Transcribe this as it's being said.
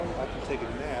take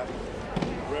a nap.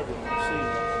 Reverend will see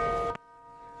you.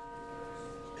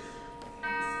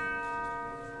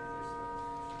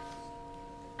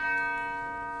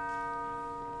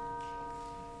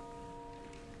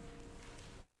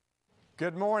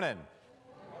 Good morning.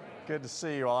 Good to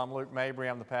see you all. I'm Luke Mabry.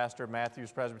 I'm the pastor of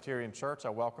Matthews Presbyterian Church. I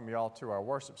welcome you all to our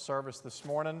worship service this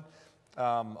morning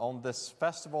on this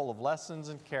Festival of Lessons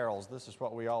and Carols. This is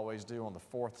what we always do on the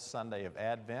fourth Sunday of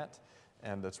Advent,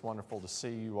 and it's wonderful to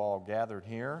see you all gathered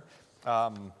here.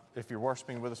 If you're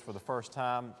worshiping with us for the first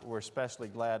time, we're especially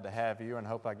glad to have you and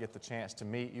hope I get the chance to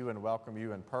meet you and welcome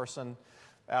you in person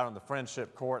out on the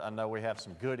Friendship Court. I know we have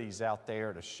some goodies out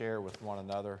there to share with one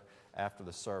another after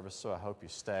the service, so I hope you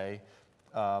stay.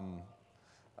 I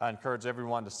encourage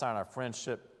everyone to sign our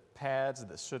friendship pads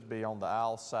that should be on the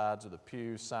aisle sides of the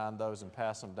pew. Sign those and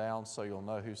pass them down so you'll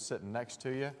know who's sitting next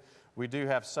to you. We do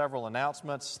have several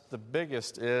announcements. The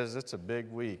biggest is it's a big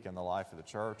week in the life of the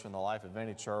church, in the life of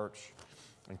any church,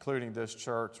 including this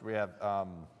church. We have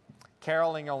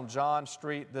caroling on John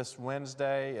Street this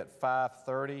Wednesday at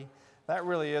 5:30. That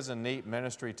really is a neat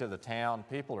ministry to the town.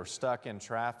 People are stuck in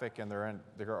traffic and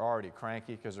they're already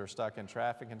cranky because they're stuck in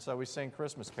traffic, and so we sing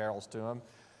Christmas carols to them.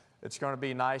 It's going to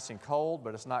be nice and cold,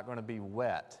 but it's not going to be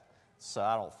wet, so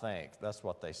I don't think. That's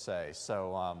what they say.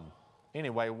 So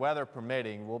anyway, weather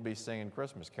permitting, we'll be singing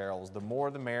Christmas carols. The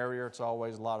more the merrier. It's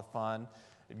always a lot of fun.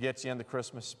 It gets you in the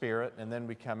Christmas spirit, and then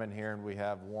we come in here and we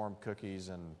have warm cookies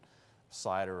and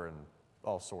cider and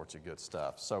all sorts of good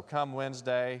stuff. So come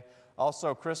Wednesday.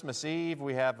 Also, Christmas Eve,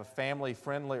 we have a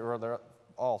family-friendly, or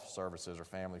all services are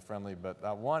family-friendly,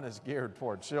 but one is geared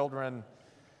toward children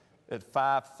at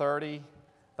 5:30.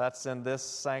 That's in this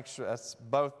sanctuary.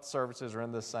 Both services are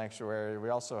in this sanctuary. We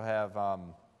also have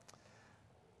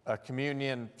a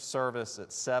communion service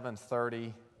at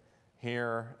 7:30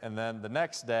 here. And then the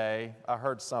next day, I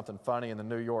heard something funny in the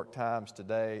New York Times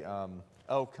today.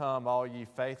 Oh, come all ye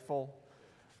faithful.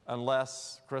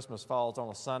 Unless Christmas falls on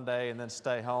a Sunday, and then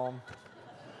stay home.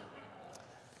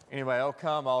 Anyway, oh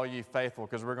come all ye faithful,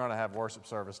 because we're going to have worship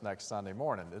service next Sunday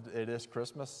morning. It is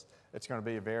Christmas. It's going to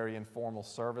be a very informal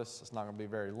service. It's not going to be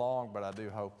very long, but I do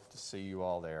hope to see you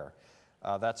all there.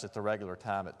 That's at the regular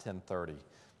time at 10:30.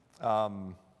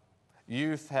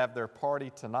 Youth have their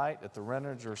party tonight at the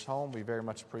Renninger's home. We very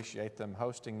much appreciate them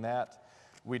hosting that.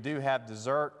 We do have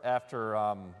dessert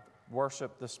after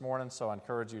worship this morning, so I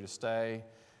encourage you to stay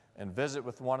and visit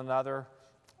with one another.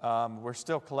 We're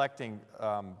still collecting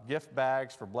gift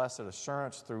bags for Blessed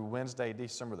Assurance through Wednesday,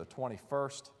 December the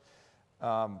 21st.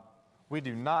 We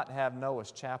do not have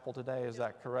Noah's Chapel today, is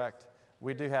that correct?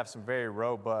 We do have some very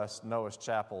robust Noah's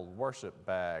Chapel worship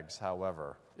bags,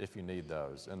 however, if you need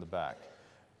those, in the back.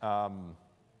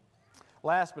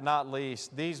 Last but not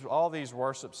least, all these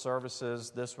worship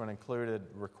services, this one included,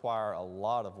 require a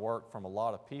lot of work from a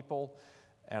lot of people,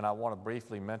 and I want to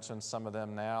briefly mention some of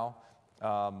them now.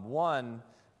 One,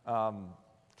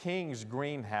 King's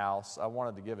Greenhouse, I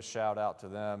wanted to give a shout out to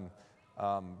them,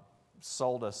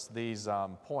 sold us these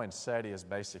poinsettias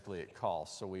basically at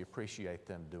cost, so we appreciate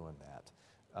them doing that.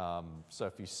 So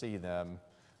if you see them,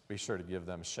 be sure to give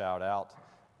them a shout out.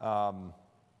 Tom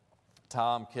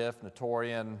Kiff,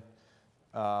 Notorian,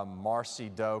 Marcy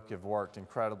Doak have worked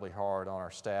incredibly hard on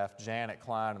our staff. Janet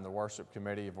Klein and the worship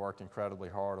committee have worked incredibly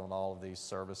hard on all of these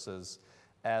services,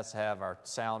 as have our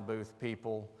sound booth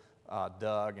people,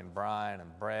 Doug and Brian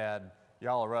and Brad.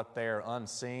 Y'all are up there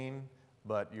unseen,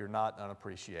 but you're not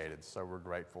unappreciated, so we're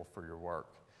grateful for your work.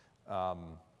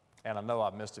 And I know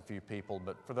I've missed a few people,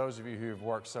 but for those of you who have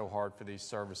worked so hard for these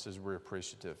services, we're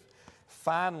appreciative.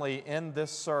 Finally, in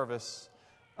this service,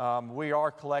 we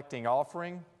are collecting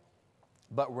offering.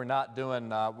 But we're not doing,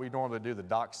 we normally do the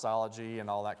doxology and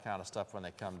all that kind of stuff when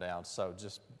they come down, so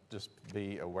just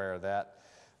be aware of that.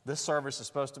 This service is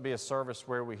supposed to be a service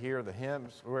where we hear the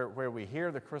hymns, where we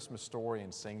hear the Christmas story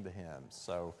and sing the hymns.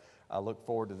 So I look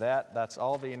forward to that. That's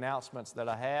all the announcements that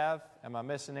I have. Am I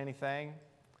missing anything?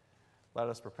 Let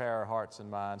us prepare our hearts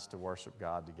and minds to worship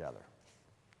God together.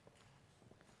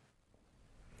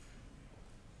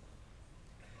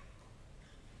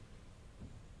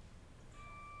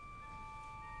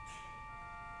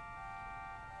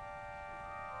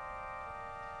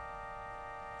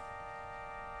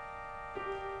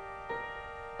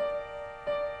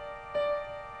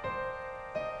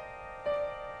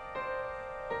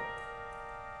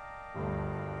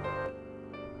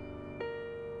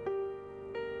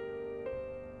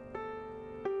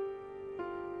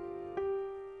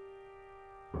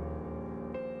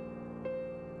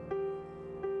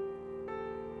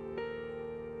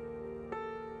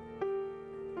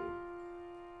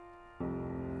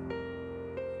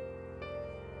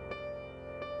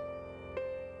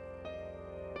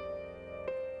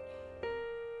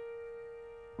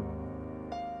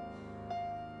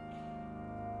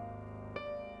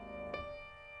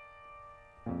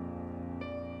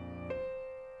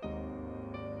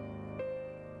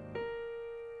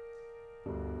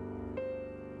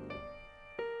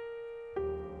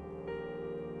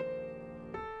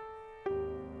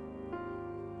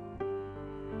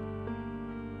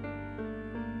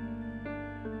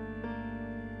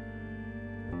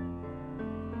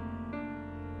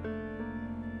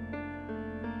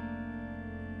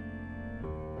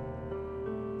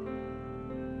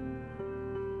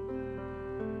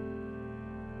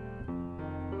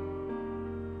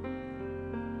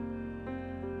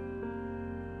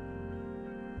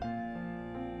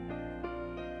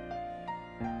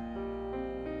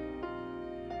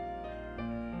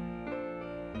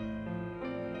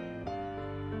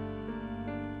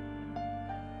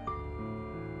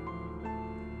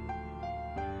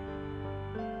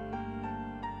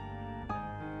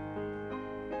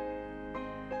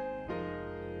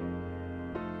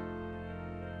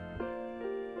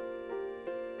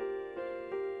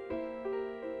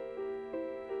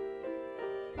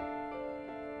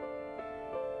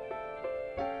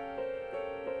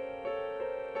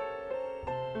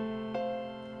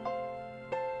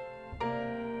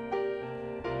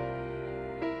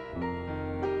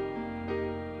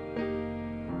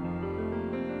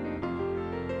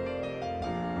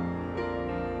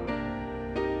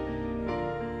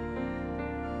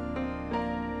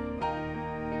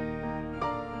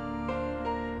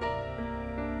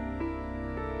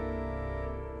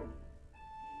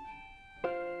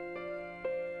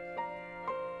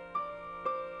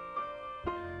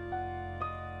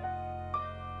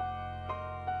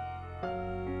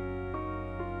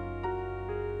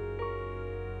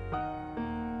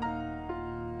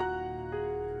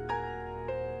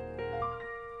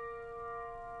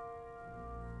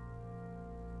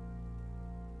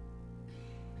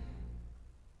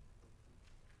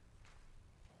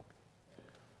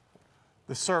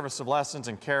 The service of lessons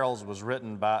and carols was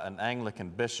written by an Anglican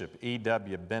bishop,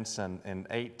 E.W. Benson, in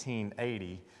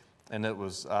 1880, and it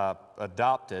was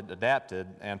adapted,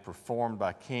 and performed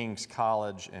by King's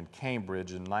College in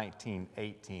Cambridge in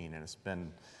 1918, and it's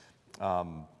been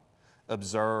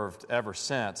observed ever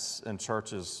since in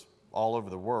churches all over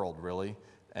the world, really,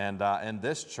 and in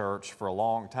this church for a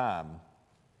long time.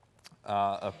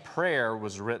 A prayer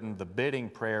was written, the bidding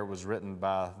prayer was written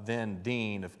by then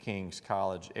Dean of King's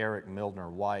College, Eric Milner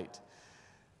White,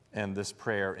 and this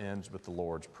prayer ends with the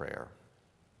Lord's Prayer.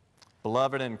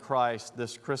 Beloved in Christ,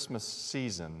 this Christmas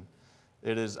season,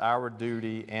 it is our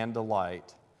duty and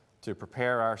delight to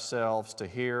prepare ourselves to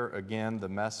hear again the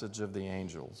message of the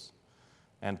angels,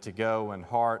 and to go in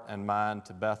heart and mind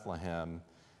to Bethlehem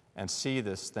and see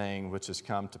this thing which has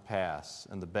come to pass,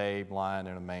 and the babe lying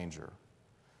in a manger.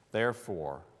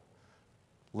 Therefore,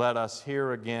 let us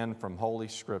hear again from Holy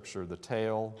Scripture the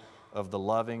tale of the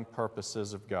loving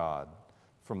purposes of God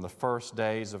from the first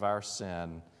days of our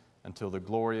sin until the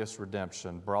glorious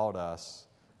redemption brought us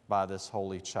by this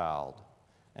holy child.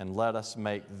 And let us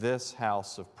make this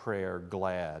house of prayer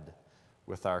glad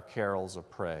with our carols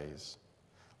of praise.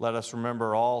 Let us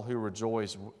remember all who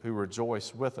rejoice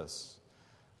with us,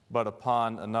 but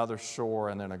upon another shore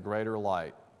and in a greater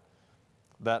light,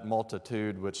 that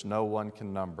multitude which no one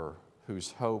can number,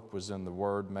 whose hope was in the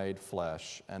Word made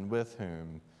flesh, and with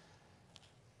whom,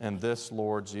 in this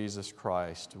Lord Jesus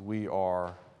Christ, we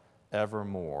are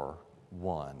evermore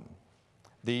one.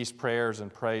 These prayers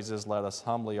and praises let us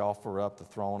humbly offer up the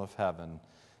throne of heaven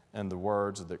in the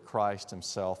words that Christ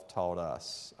himself taught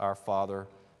us. Our Father,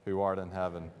 who art in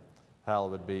heaven,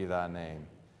 hallowed be thy name.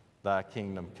 Thy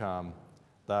kingdom come,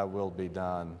 thy will be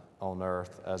done on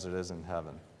earth as it is in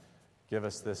heaven. Give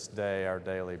us this day our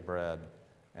daily bread,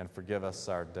 and forgive us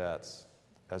our debts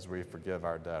as we forgive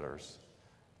our debtors.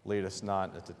 Lead us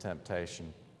not into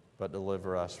temptation, but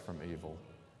deliver us from evil.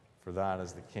 For thine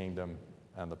is the kingdom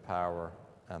and the power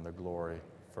and the glory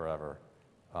forever.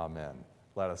 Amen.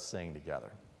 Let us sing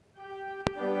together.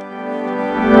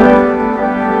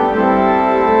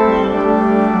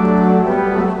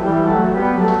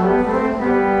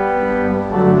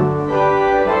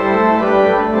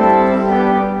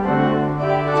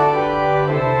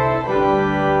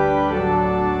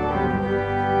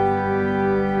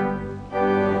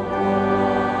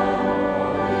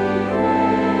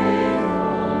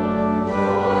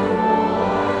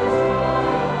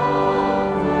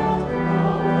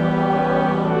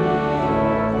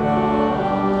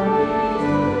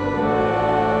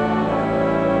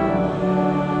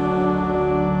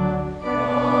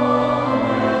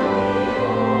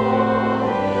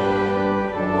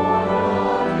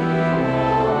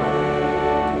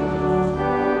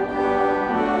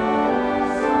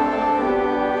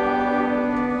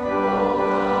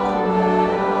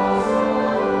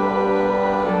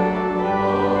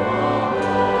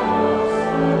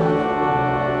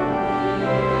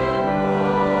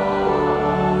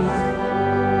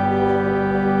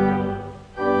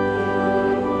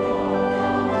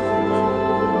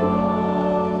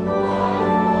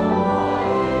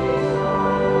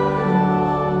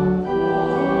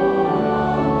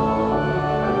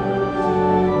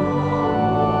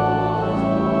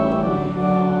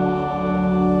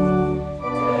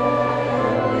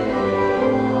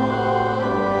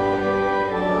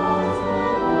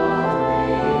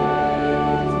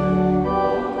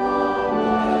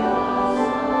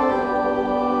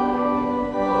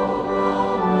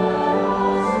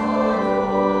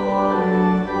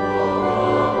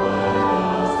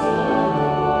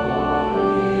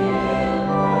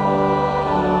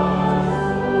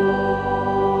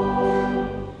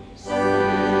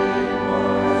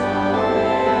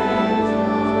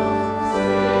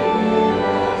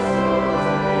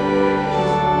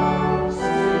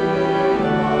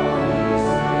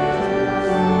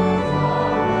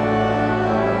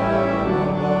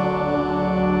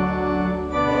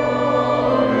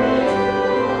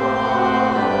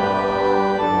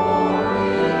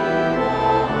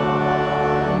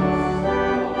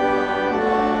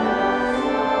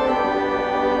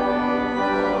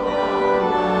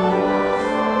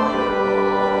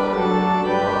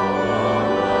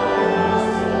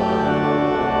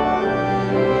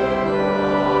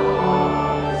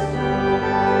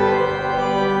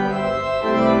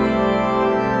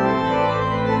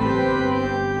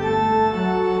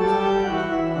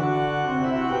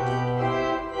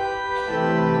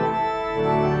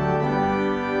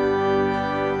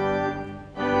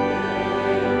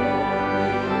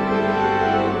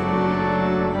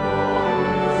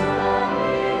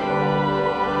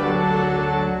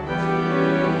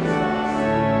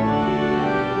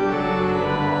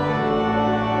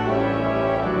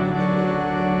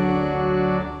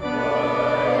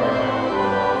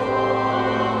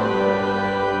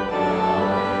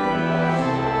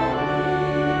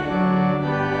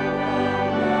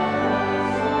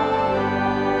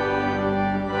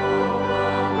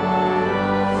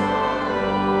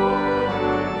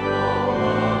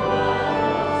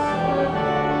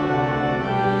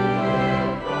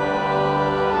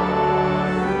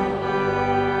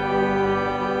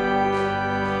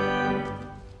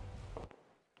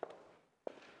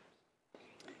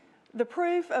 The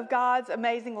proof of God's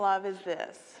amazing love is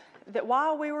this, that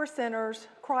while we were sinners,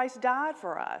 Christ died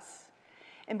for us.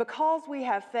 And because we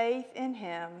have faith in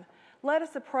him, let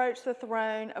us approach the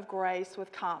throne of grace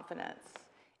with confidence.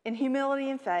 In humility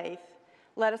and faith,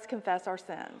 let us confess our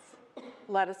sins.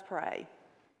 Let us pray.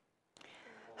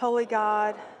 Holy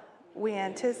God, we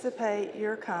anticipate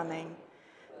your coming,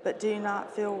 but do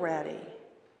not feel ready.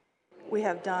 We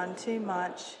have done too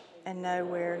much and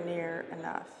nowhere near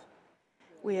enough.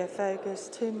 We have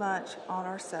focused too much on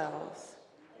ourselves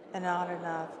and not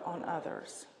enough on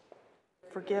others.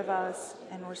 Forgive us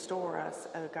and restore us,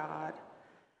 O God.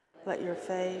 Let your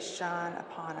face shine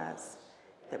upon us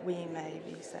that we may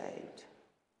be saved.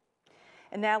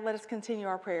 And now let us continue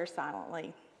our prayer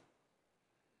silently.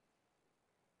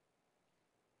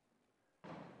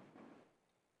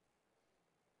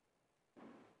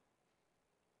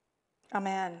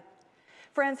 Amen.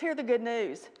 Friends, hear the good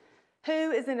news.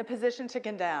 Who is in a position to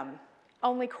condemn?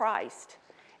 Only Christ.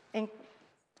 And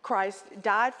Christ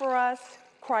died for us.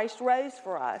 Christ rose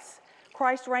for us.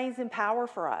 Christ reigns in power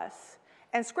for us.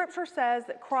 And Scripture says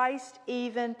that Christ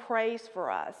even prays for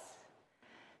us.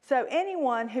 So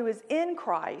anyone who is in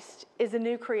Christ is a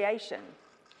new creation.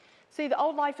 See, the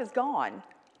old life is gone,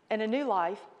 and a new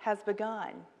life has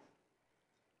begun.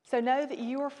 So know that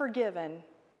you are forgiven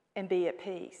and be at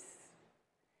peace.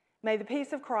 May the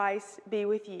peace of Christ be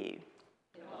with you.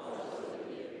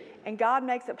 And God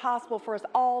makes it possible for us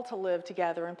all to live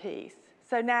together in peace.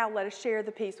 So now let us share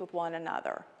the peace with one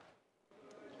another.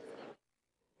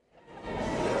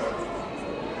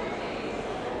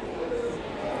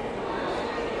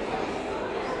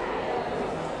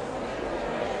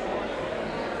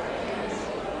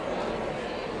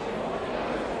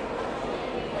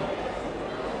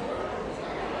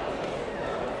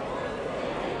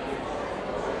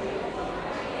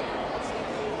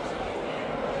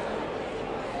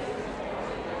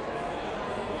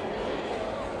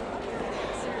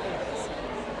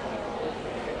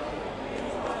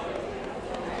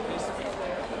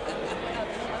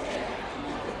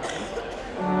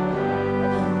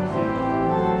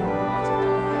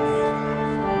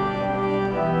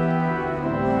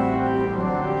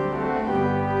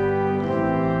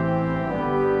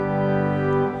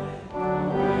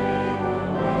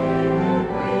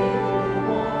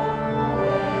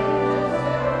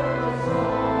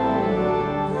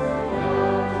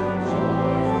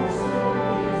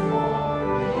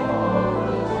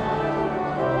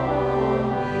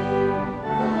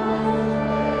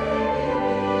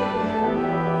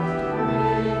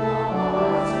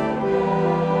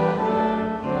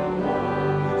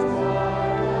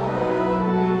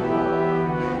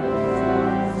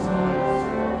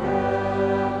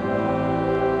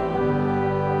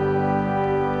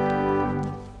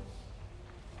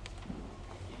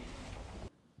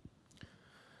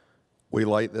 We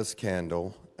light this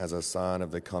candle as a sign of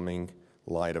the coming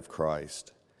light of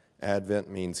Christ.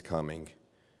 Advent means coming.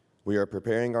 We are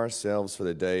preparing ourselves for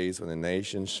the days when the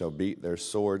nations shall beat their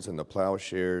swords into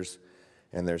plowshares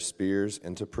and their spears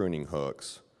into pruning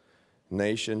hooks.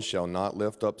 Nation shall not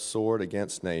lift up sword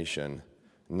against nation,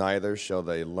 neither shall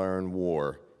they learn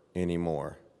war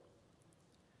anymore.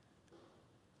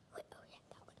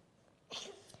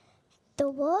 The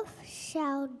wolf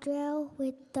shall dwell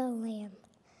with the lamb.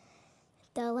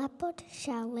 The leopard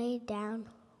shall lay down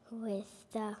with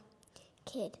the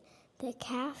kid, the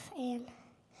calf and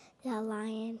the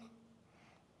lion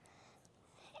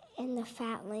and the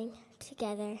fatling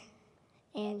together,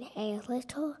 and a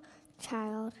little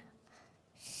child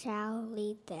shall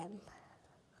lead them.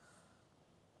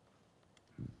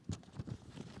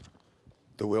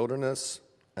 The wilderness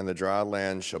and the dry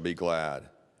land shall be glad,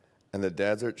 and the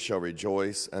desert shall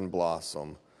rejoice and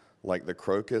blossom. Like the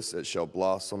crocus, it shall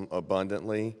blossom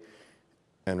abundantly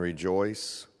and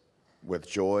rejoice with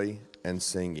joy and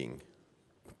singing.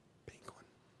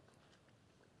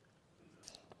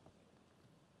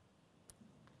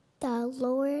 The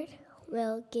Lord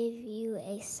will give you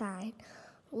a sign.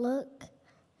 Look,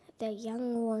 the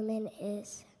young woman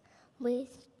is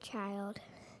with child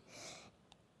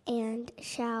and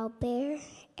shall bear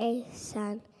a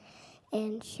son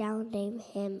and shall name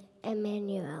him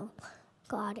Emmanuel.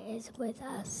 God is with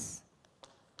us.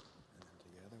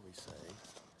 Together we say,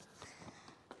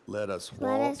 let us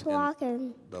walk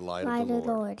in the light of the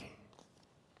Lord.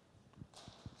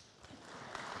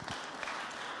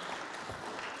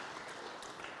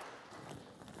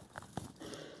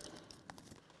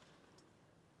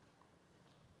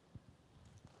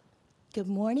 Good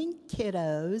morning,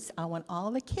 kiddos. I want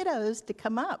all the kiddos to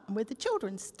come up with a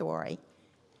children's story.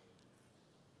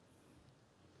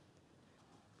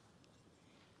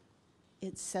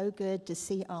 It's so good to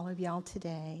see all of y'all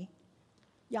today.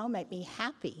 Y'all make me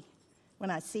happy when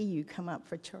I see you come up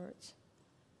for church.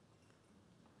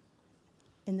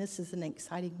 And this is an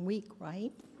exciting week,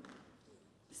 right?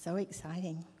 So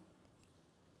exciting.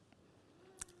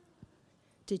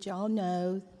 Did y'all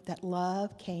know that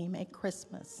love came at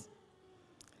Christmas?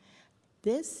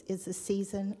 This is a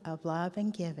season of love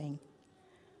and giving.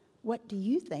 What do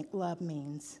you think love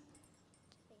means?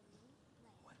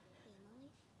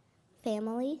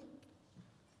 Family.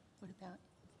 What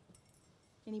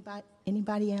about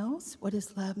anybody else? What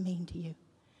does love mean to you?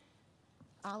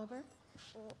 Oliver?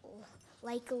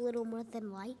 Like a little more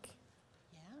than like.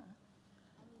 Yeah.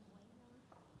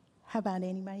 How about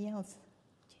anybody else?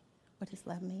 What does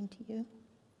love mean to you?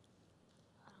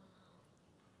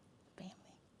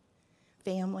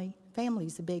 Family.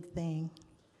 Family's a big thing.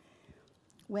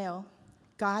 Well,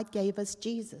 God gave us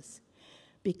Jesus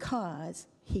because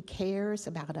he cares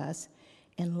about us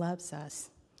and loves us.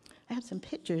 I have some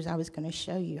pictures I was going to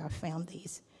show you. I found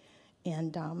these.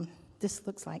 And this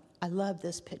looks like, I love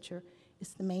this picture.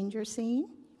 It's the manger scene,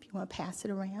 if you want to pass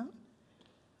it around.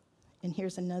 And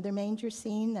here's another manger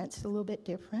scene that's a little bit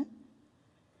different.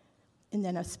 And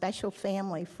then a special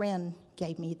family friend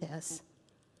gave me this.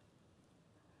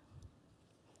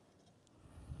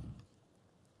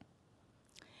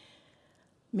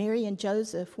 Mary and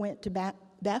Joseph went to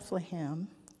Bethlehem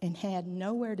and had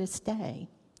nowhere to stay.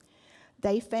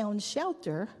 They found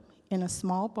shelter in a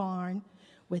small barn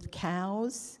with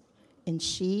cows and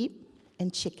sheep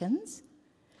and chickens.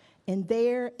 And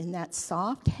there, in that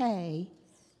soft hay,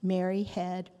 Mary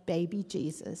had baby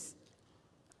Jesus.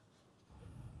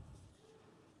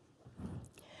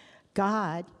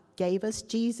 God gave us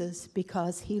Jesus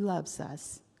because he loves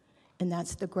us. And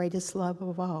that's the greatest love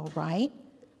of all, right?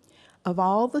 Of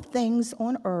all the things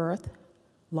on earth,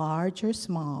 large or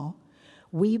small,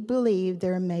 we believe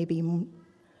there may be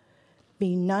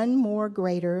none more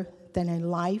greater than a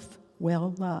life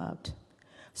well loved.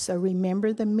 So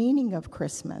remember the meaning of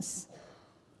Christmas.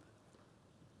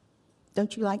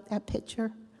 Don't you like that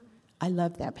picture? I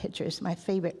love that picture. It's my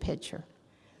favorite picture.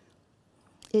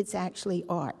 It's actually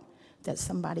art that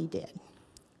somebody did.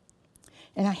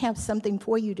 And I have something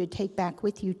for you to take back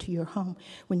with you to your home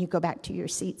when you go back to your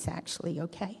seats, actually,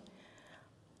 okay?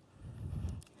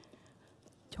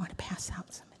 Do you want to pass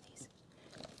out some of these?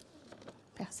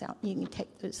 Pass out, you can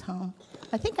take those home.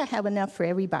 I think I have enough for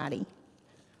everybody.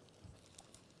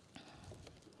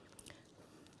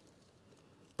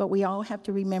 But we all have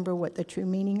to remember what the true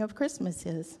meaning of Christmas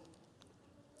is.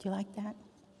 Do you like that?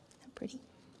 Isn't that pretty?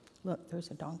 Look, there's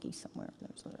a donkey somewhere.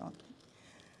 There's a donkey.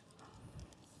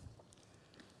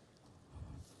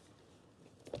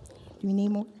 Do we need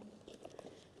more?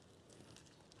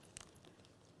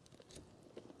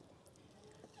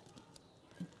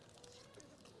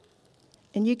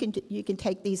 And you can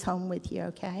take these home with you,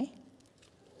 okay?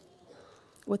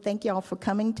 Well, thank you all for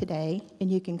coming today,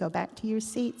 and you can go back to your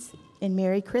seats, and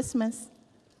Merry Christmas.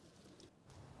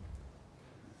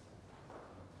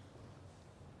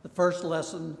 The first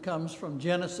lesson comes from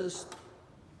Genesis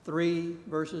 3,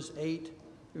 verses 8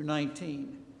 through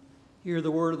 19. Hear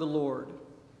the word of the Lord.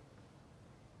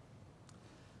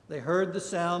 They heard the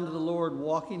sound of the Lord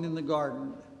walking in the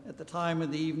garden at the time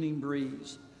of the evening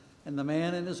breeze, and the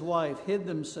man and his wife hid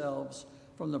themselves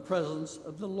from the presence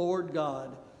of the Lord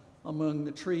God among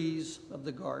the trees of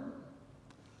the garden.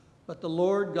 But the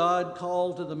Lord God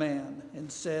called to the man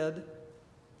and said,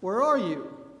 "Where are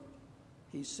you?"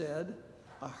 He said,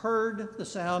 "I heard the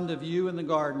sound of you in the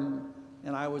garden,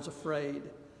 and I was afraid,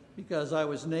 because I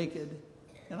was naked,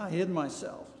 and I hid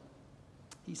myself."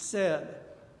 He said,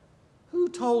 "Who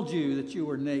told you that you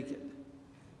were naked?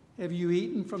 Have you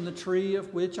eaten from the tree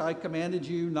of which I commanded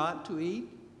you not to eat?"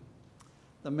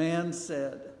 The man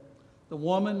said, "The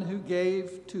woman who you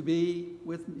gave to be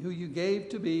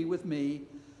with me,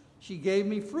 she gave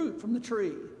me fruit from the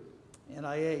tree, and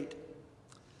I ate."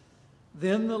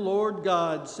 Then the Lord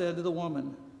God said to the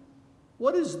woman,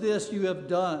 "What is this you have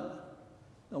done?"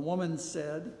 The woman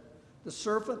said, "The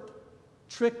serpent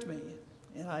tricked me,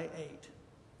 and I ate."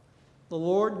 The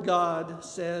Lord God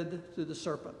said to the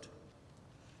serpent,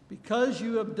 "Because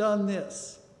you have done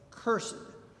this, cursed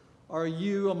are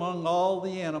you among all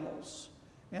the animals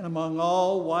and among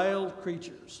all wild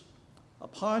creatures.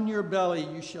 Upon your belly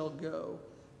you shall go,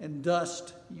 and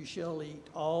dust you shall eat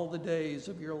all the days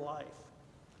of your life.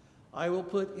 I will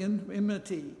put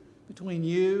enmity between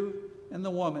you and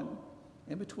the woman,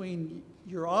 and between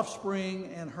your offspring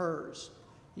and hers.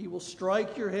 He will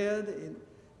strike your head, and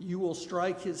you will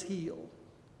strike his heel."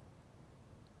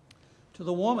 To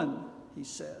the woman, he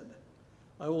said,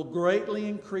 I will greatly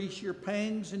increase your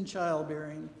pangs in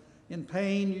childbearing. In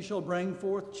pain you shall bring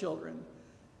forth children.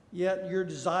 Yet your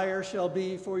desire shall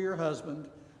be for your husband,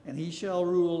 and he shall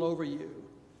rule over you.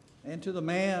 And to the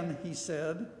man he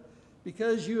said,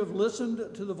 because you have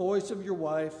listened to the voice of your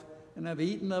wife and have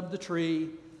eaten of the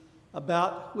tree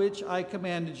about which I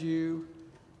commanded you,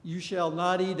 you shall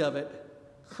not eat of it.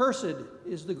 Cursed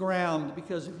is the ground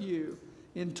because of you.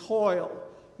 In toil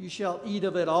you shall eat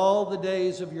of it all the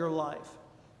days of your life.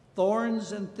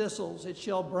 Thorns and thistles it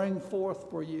shall bring forth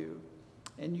for you,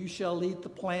 and you shall eat the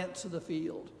plants of the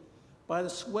field. By the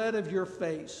sweat of your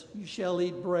face you shall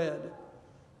eat bread,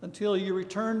 until you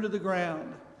return to the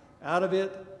ground. Out of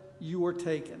it you were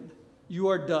taken. You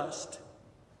are dust,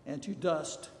 and to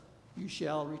dust you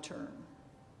shall return.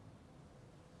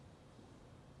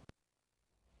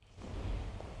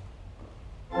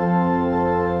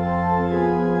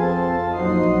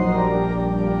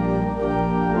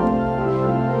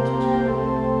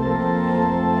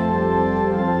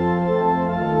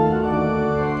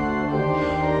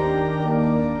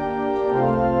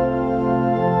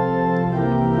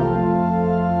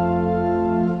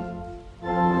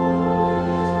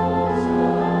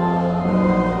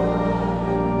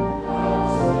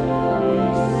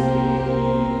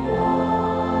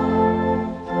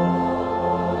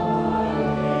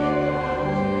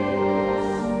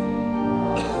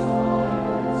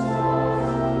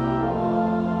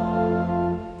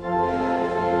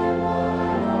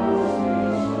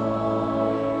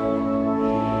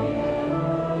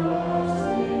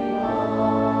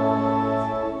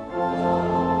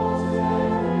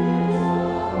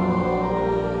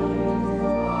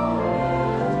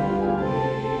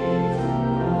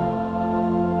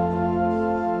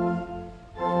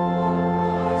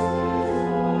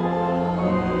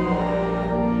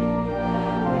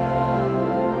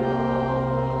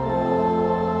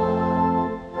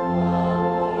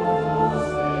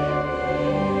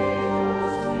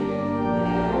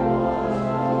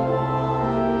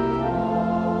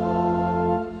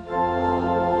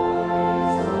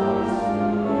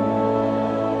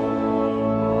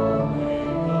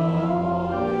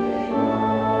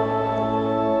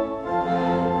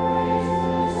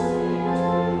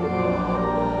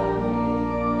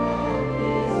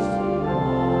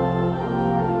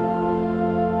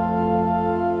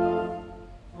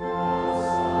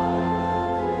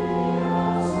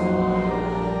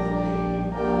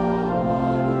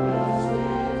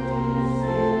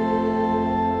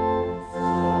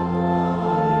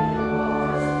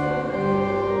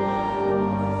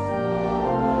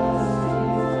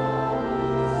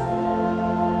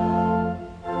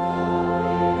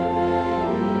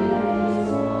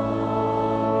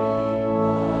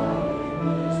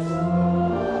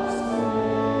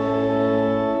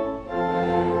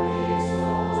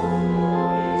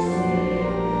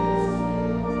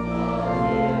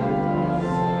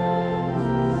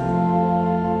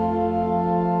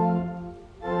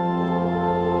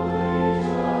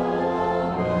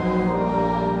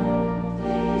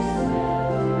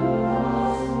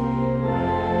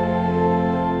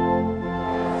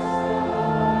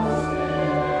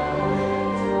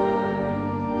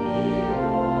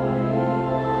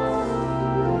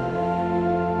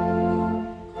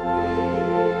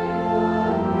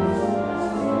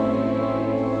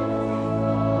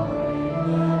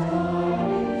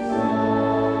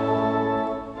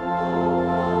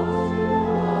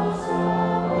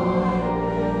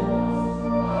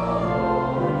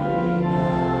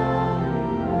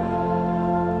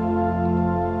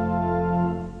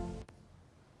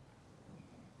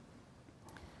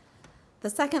 The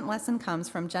second lesson comes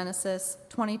from Genesis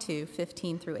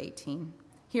 22:15 through 18.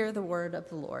 Hear the word of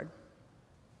the Lord.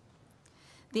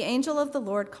 The angel of the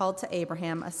Lord called to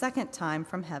Abraham a second time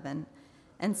from heaven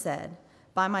and said,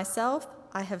 "By myself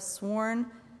I have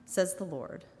sworn, says the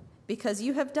Lord, because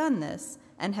you have done this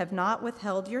and have not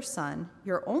withheld your son,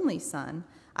 your only son,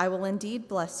 I will indeed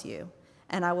bless you,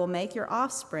 and I will make your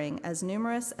offspring as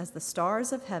numerous as the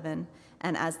stars of heaven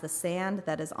and as the sand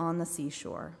that is on the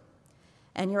seashore.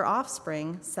 And your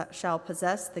offspring shall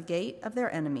possess the gate of their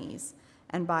enemies,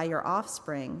 and by your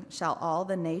offspring shall all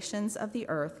the nations of the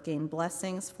earth gain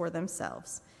blessings for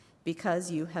themselves,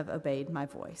 because you have obeyed my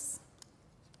voice."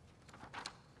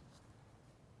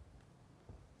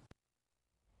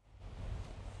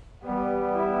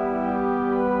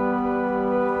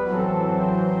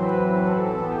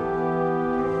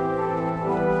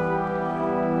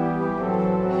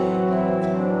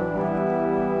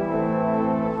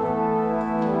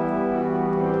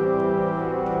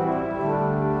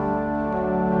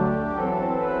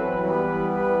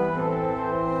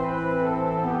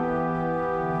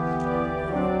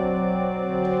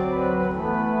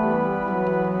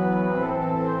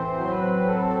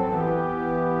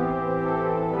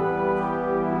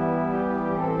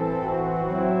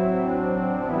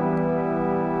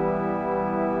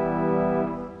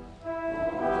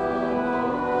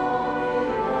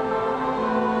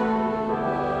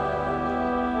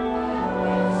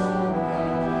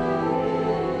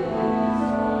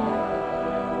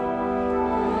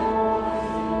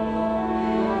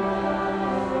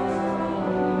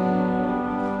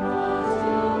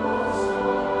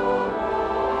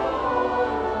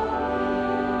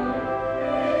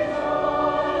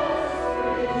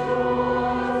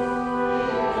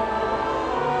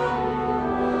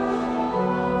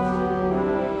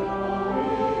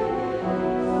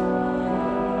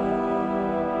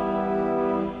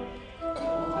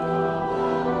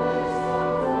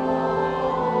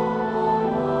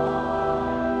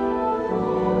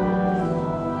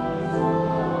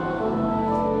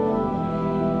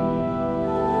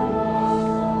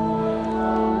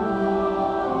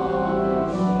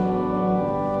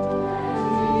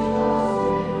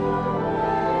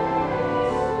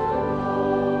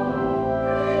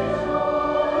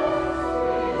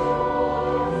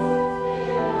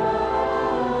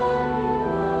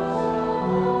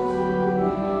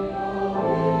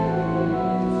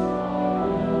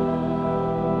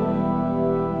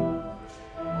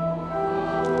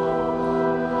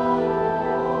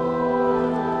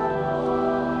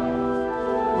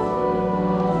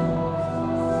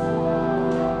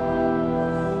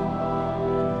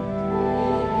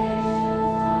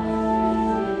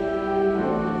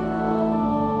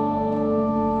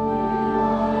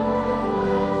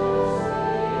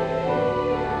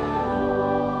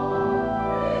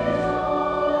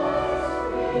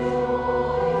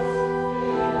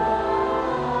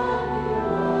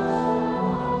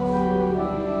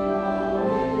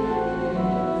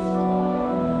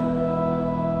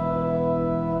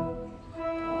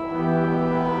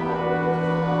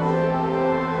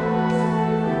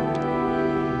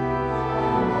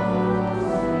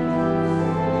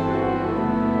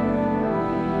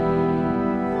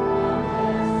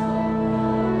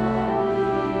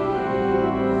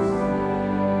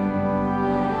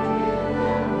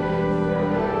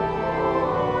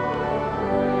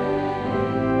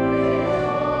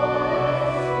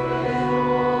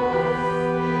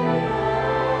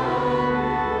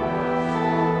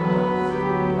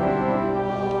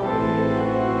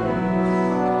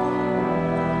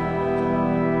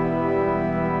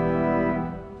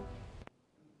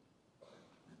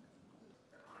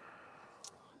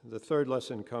 third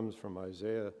lesson comes from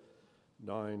Isaiah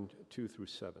 9, 2 through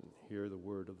 7. Hear the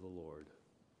word of the Lord.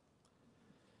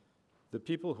 The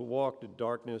people who walked in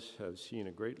darkness have seen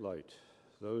a great light.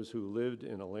 Those who lived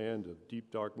in a land of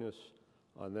deep darkness,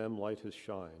 on them light has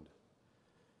shined.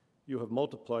 You have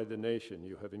multiplied the nation,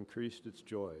 you have increased its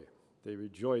joy. They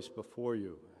rejoice before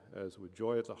you, as with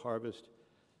joy at the harvest,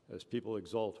 as people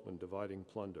exult when dividing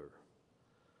plunder.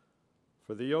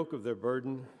 For the yoke of their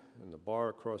burden and the bar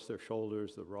across their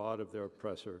shoulders, the rod of their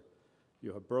oppressor,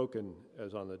 you have broken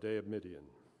as on the day of Midian.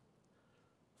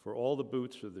 For all the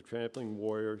boots of the trampling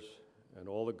warriors and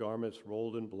all the garments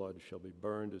rolled in blood shall be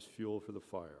burned as fuel for the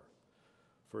fire.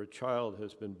 For a child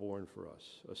has been born for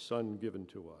us, a son given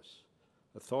to us.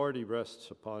 Authority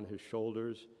rests upon his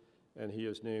shoulders, and he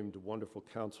is named Wonderful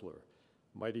Counselor,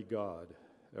 Mighty God,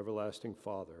 Everlasting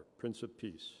Father, Prince of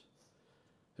Peace.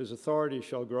 His authority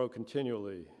shall grow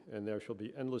continually, and there shall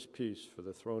be endless peace for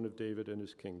the throne of David and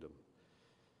his kingdom.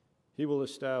 He will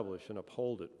establish and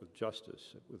uphold it with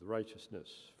justice, with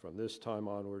righteousness, from this time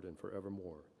onward and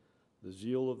forevermore. The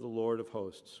zeal of the Lord of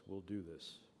hosts will do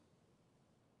this.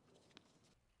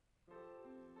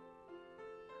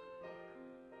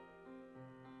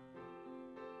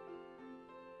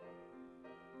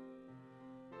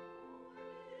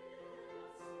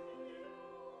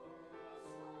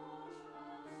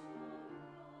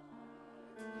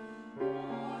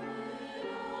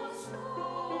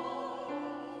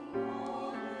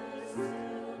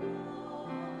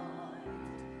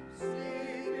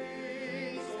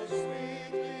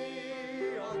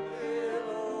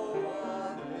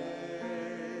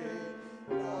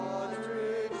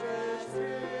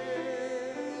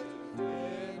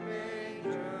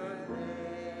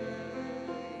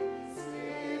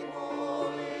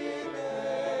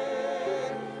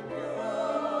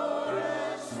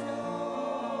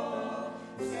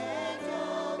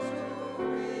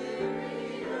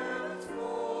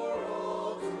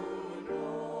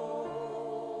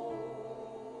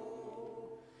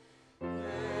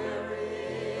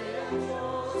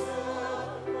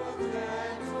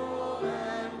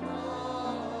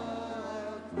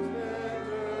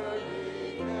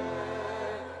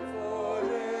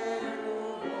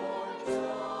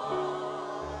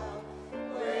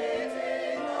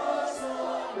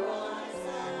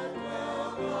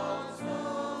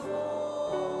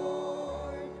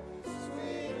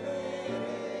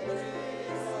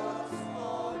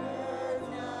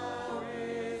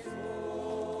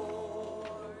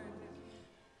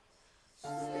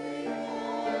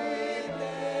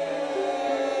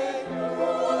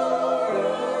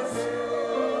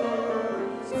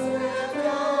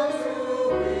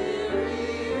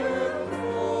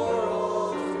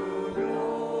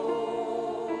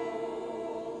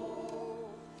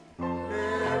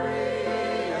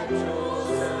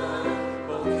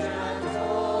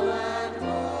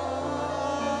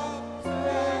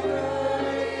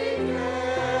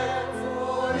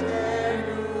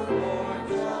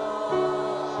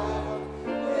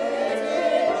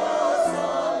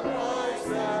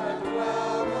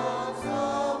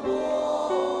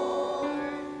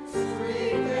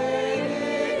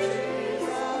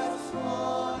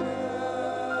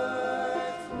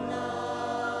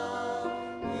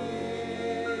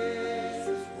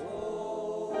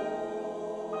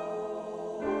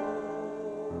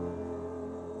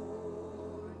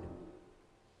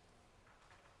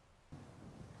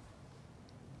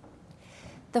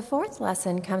 The fourth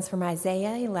lesson comes from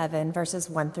Isaiah 11, verses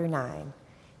 1 through 9.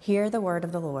 Hear the word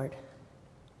of the Lord.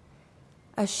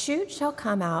 A shoot shall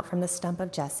come out from the stump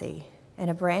of Jesse, and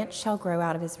a branch shall grow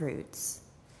out of his roots.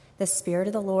 The Spirit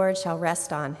of the Lord shall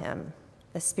rest on him,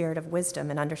 the Spirit of wisdom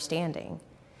and understanding,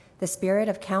 the Spirit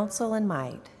of counsel and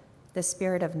might, the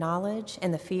Spirit of knowledge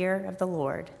and the fear of the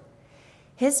Lord.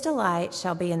 His delight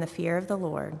shall be in the fear of the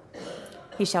Lord.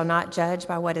 He shall not judge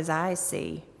by what his eyes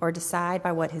see, or decide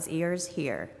by what his ears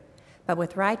hear, but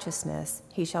with righteousness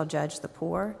he shall judge the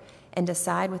poor, and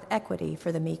decide with equity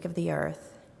for the meek of the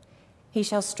earth. He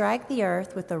shall strike the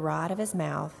earth with the rod of his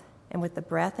mouth, and with the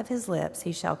breath of his lips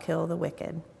he shall kill the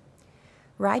wicked.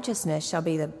 Righteousness shall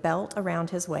be the belt around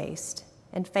his waist,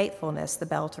 and faithfulness the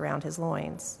belt around his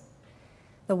loins.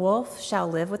 The wolf shall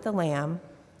live with the lamb,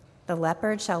 the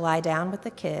leopard shall lie down with the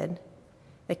kid,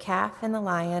 the calf and the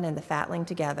lion and the fatling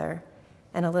together,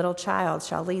 and a little child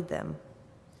shall lead them.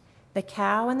 The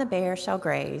cow and the bear shall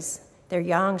graze, their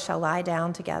young shall lie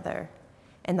down together,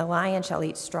 and the lion shall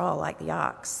eat straw like the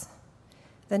ox.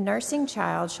 The nursing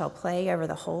child shall play over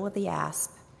the hole of the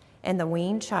asp, and the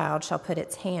weaned child shall put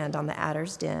its hand on the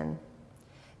adder's den.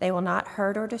 They will not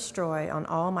hurt or destroy on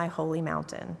all my holy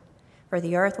mountain, for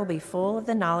the earth will be full of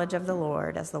the knowledge of the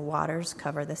Lord as the waters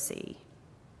cover the sea.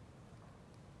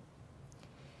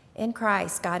 In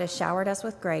Christ, God has showered us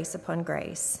with grace upon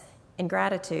grace. In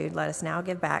gratitude, let us now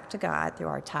give back to God through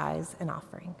our tithes and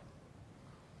offering.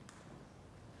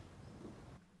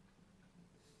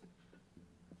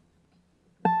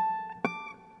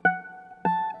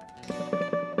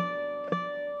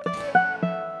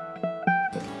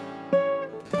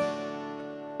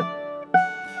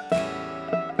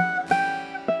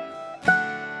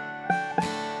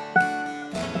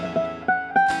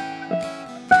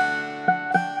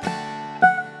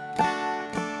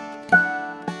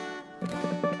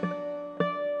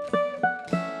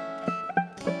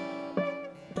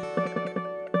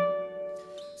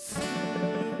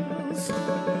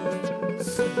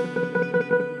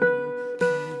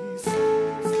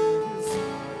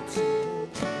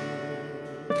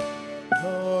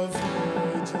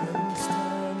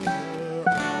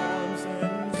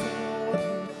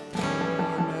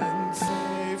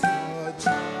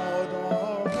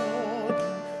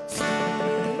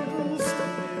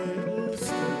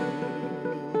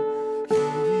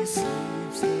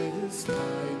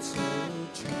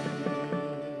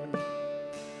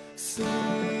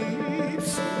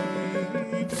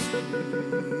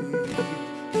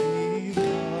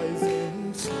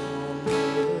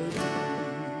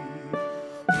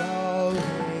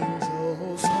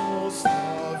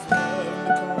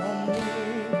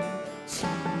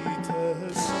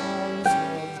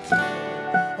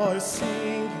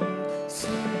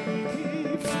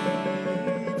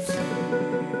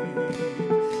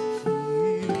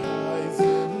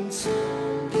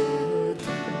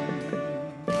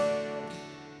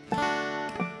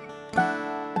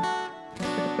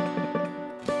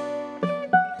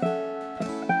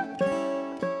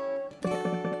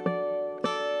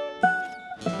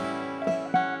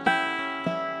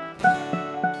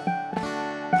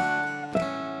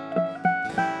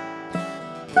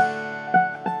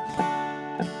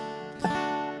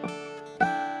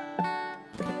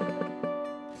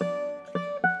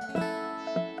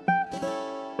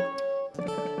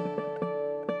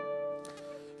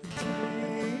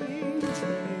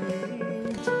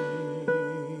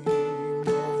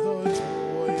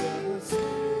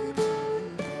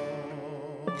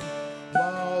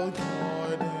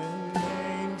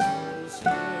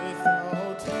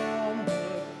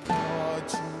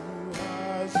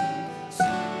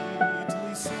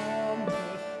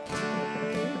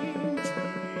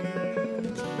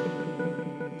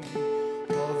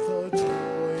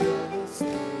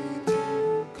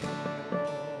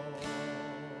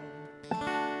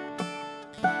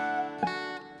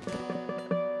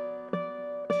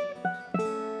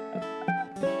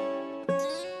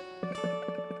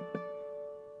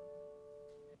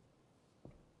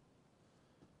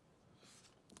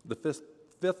 The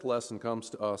fifth lesson comes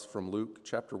to us from Luke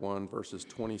chapter 1, verses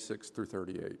 26 through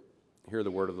 38. Hear the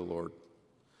word of the Lord.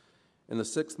 In the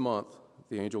 6th month,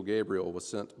 the angel Gabriel was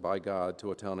sent by God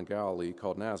to a town in Galilee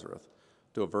called Nazareth,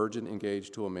 to a virgin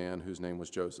engaged to a man whose name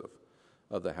was Joseph,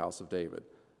 of the house of David.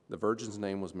 The virgin's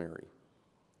name was Mary.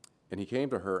 And he came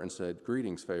to her and said,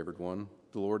 "Greetings, favored one,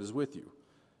 the Lord is with you."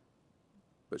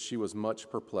 But she was much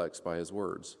perplexed by his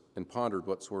words, and pondered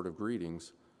what sort of greeting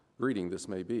this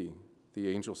may be. The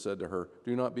angel said to her,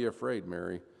 "Do not be afraid,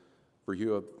 Mary, for you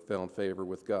have found favor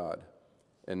with God.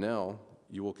 And now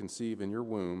you will conceive in your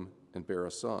womb and bear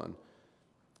a son,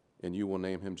 and you will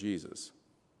name him Jesus.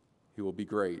 He will be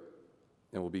great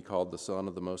and will be called the Son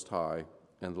of the Most High,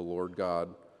 and the Lord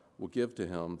God will give to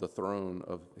him the throne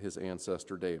of his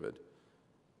ancestor David.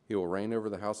 He will reign over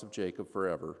the house of Jacob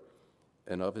forever,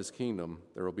 and of his kingdom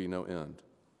there will be no end."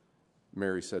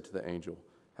 Mary said to the angel,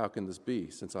 "How can this be,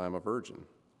 since I am a virgin?"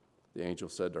 The angel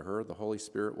said to her, "The Holy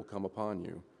Spirit will come upon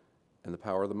you, and the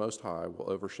power of the Most High will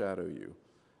overshadow you.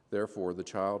 Therefore, the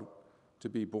child to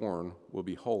be born will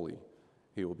be holy.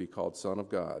 He will be called Son of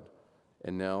God.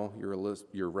 And now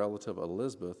your relative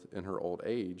Elizabeth, in her old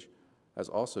age, has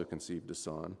also conceived a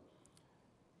son,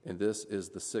 and this is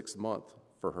the 6th month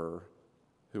for her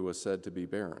who was said to be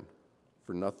barren.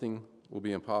 For nothing will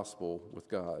be impossible with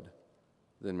God."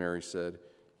 Then Mary said,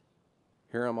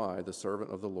 "Here am I, the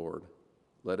servant of the Lord.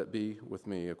 Let it be with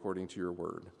me according to your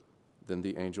word." Then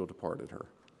the angel departed her.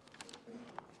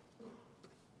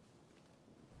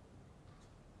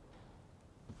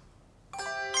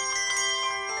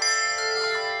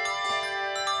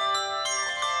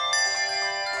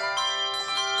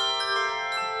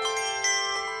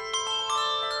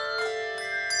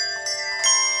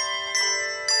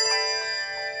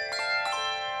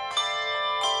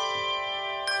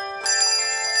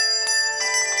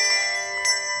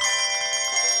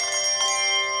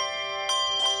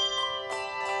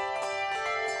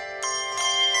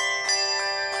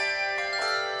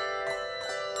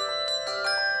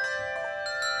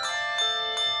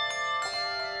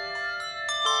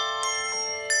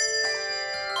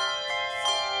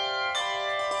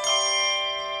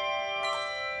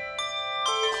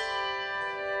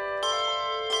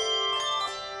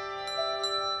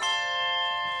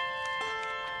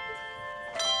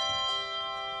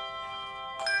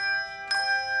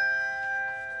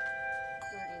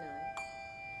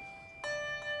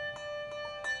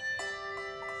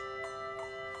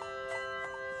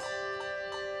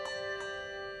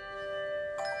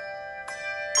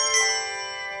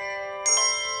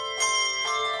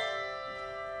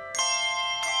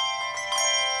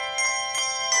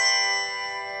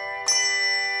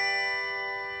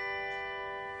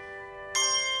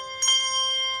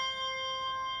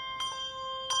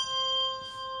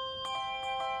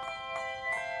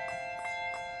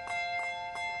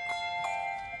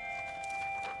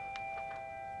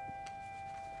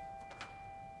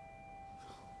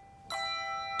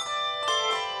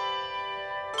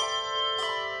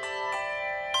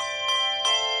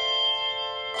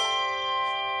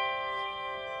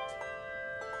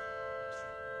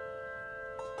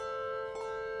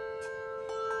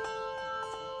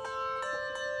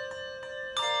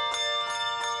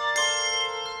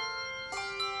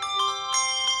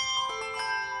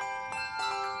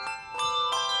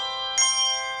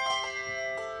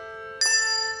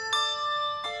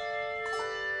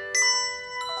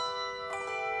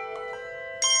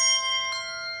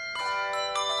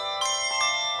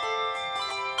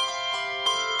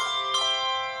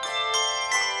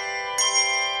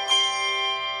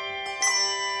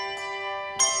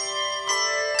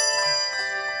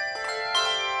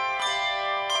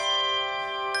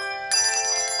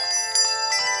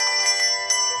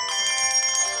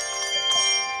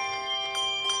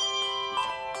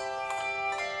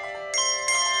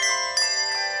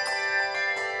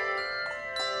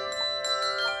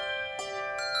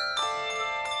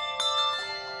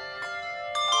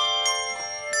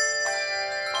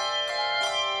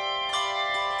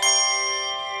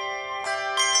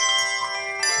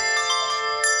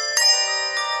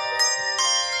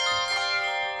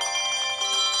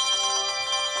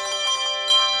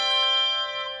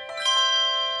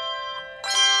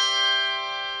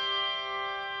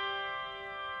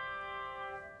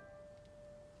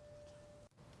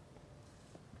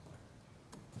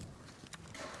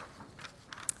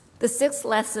 The sixth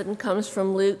lesson comes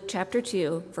from Luke chapter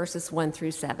 2, verses 1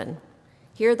 through 7.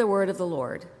 Hear the word of the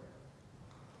Lord.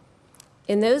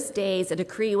 In those days, a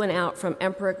decree went out from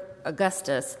Emperor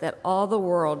Augustus that all the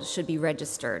world should be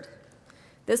registered.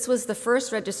 This was the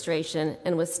first registration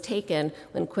and was taken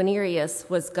when Quirinius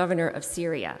was governor of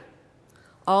Syria.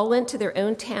 All went to their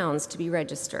own towns to be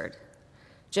registered.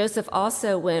 Joseph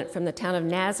also went from the town of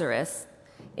Nazareth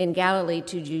in Galilee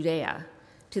to Judea,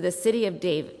 to the city of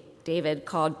David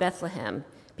called Bethlehem,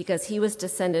 because he was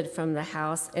descended from the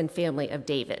house and family of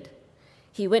David.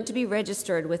 He went to be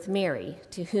registered with Mary,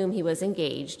 to whom he was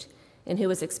engaged, and who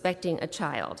was expecting a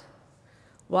child.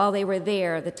 While they were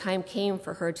there, the time came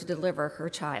for her to deliver her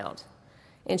child.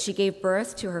 And she gave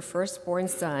birth to her firstborn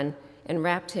son and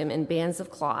wrapped him in bands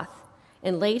of cloth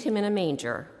and laid him in a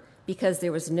manger, because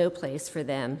there was no place for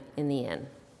them in the inn.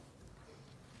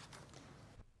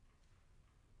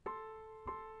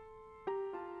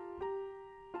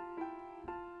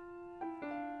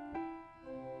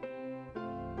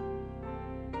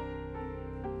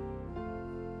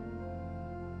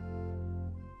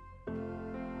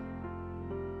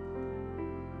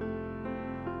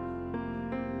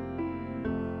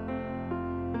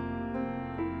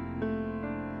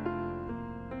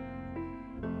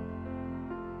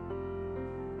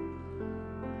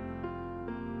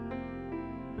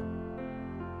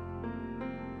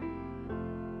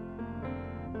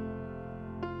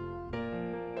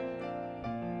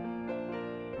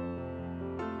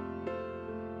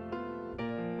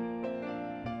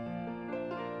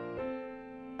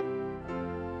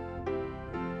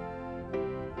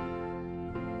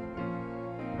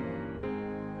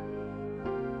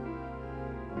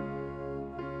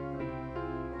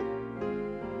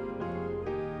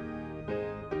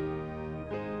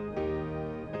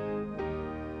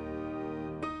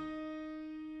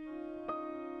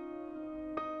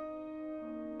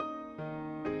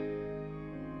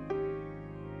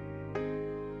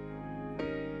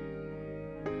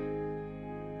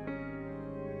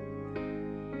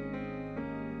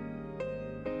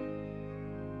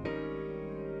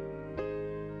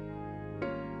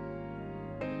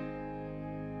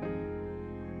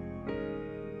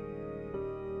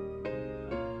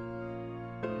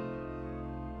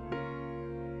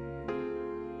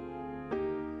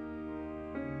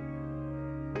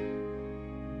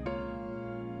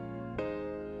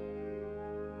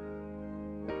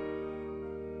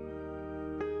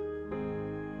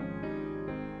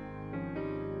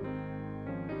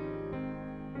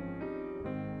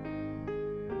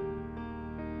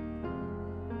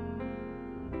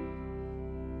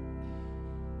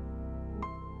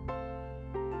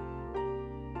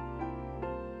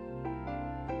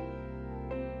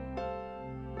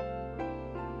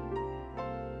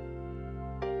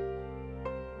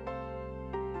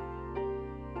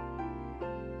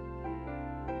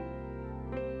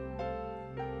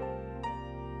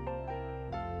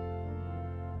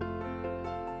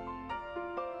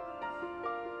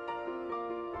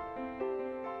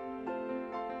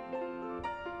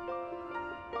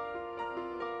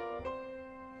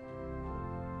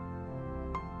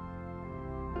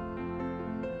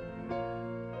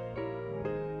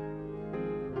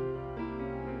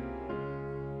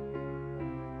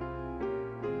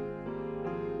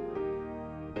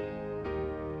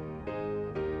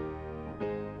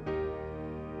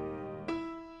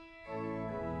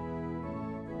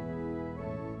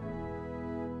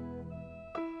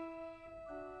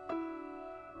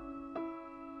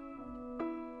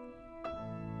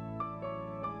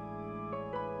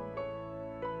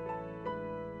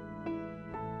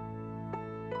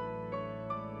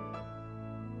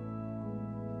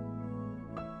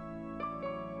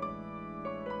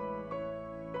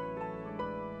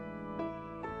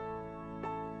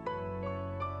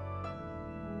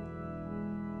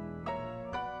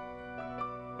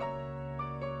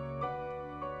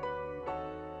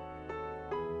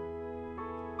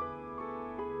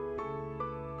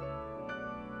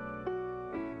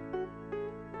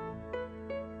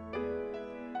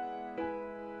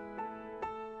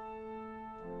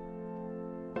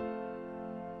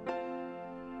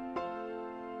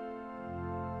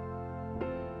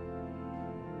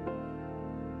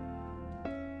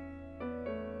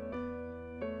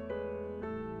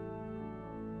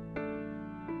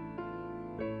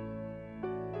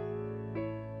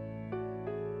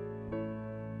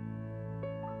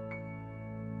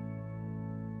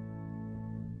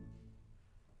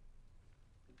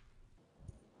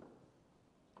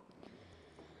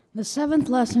 The seventh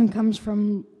lesson comes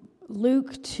from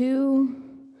Luke 2,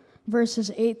 verses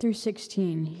 8 through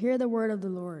 16. Hear the word of the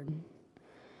Lord.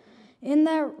 In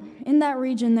that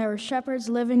region there were shepherds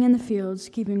living in the fields,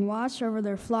 keeping watch over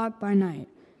their flock by night.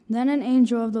 Then an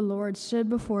angel of the Lord stood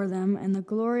before them, and the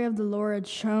glory of the Lord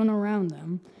shone around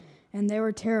them, and they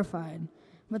were terrified.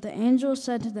 But the angel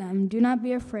said to them, "Do not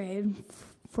be afraid,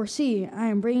 for see, I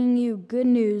am bringing you good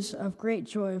news of great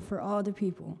joy for all the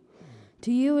people.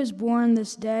 To you is born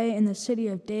this day in the city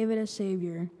of David a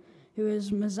Savior, who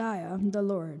is Messiah, the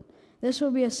Lord. This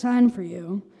will be a sign for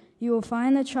you. You will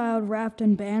find the child wrapped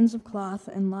in bands of cloth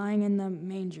and lying in the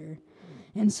manger."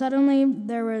 And suddenly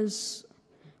there was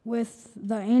with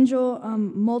the angel a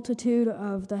multitude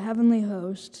of the heavenly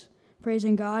host,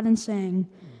 praising God and saying,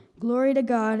 "Glory to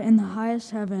God in the highest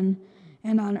heaven,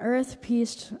 and on earth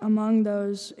peace among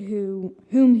those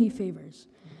whom he favors."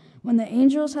 When the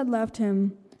angels had left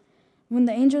them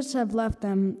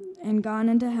and gone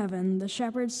into heaven, the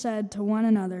shepherds said to one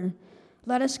another,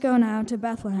 "Let us go now to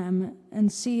Bethlehem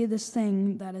and see this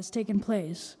thing that has taken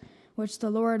place, which the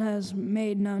Lord has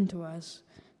made known to us."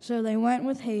 So they went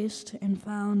with haste and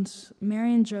found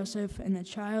Mary and Joseph and the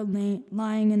child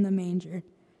lying in the manger.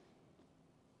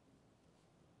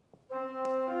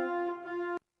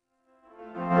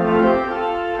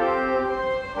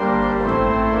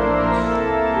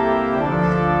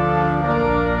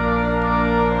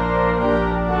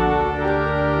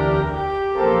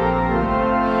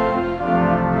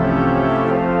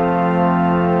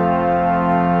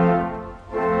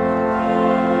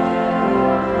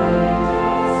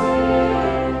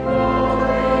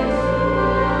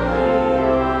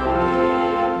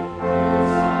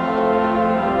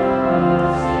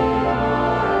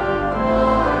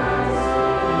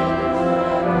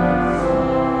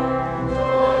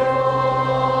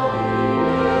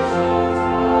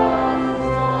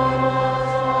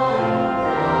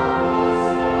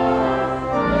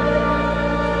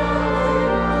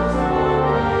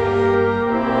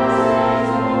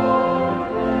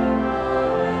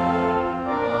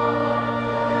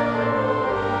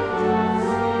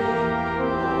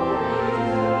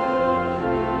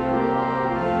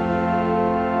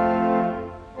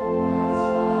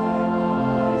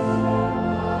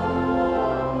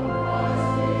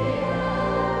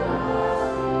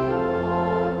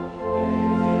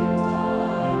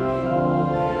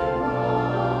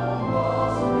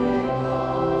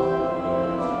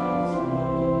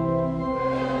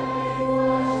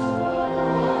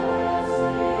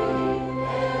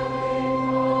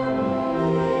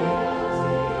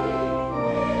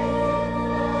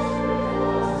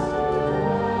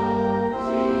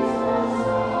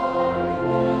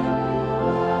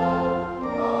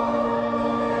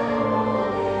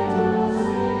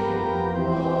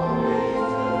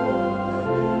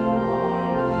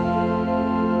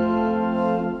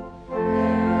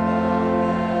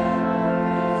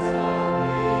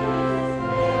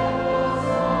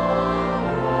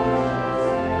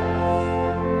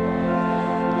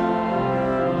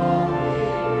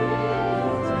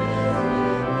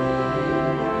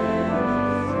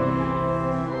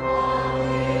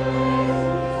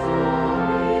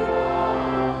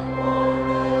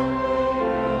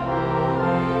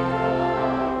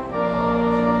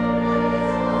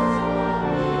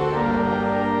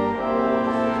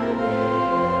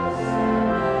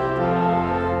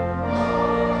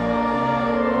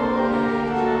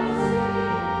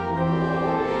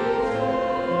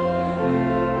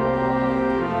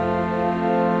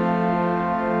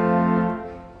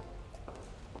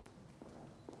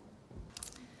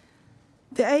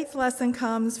 The eighth lesson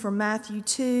comes from Matthew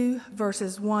 2,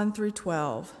 verses 1 through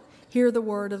 12. Hear the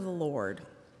word of the Lord.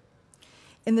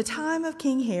 In the time of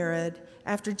King Herod,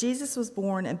 after Jesus was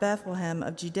born in Bethlehem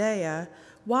of Judea,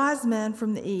 wise men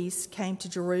from the east came to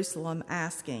Jerusalem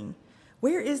asking,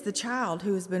 "Where is the child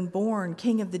who has been born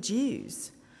King of the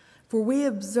Jews? For we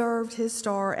observed his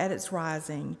star at its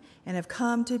rising and have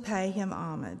come to pay him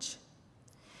homage."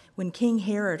 When King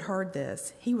Herod heard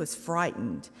this, he was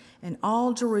frightened, and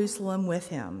all Jerusalem with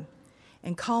him.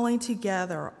 And calling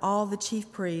together all the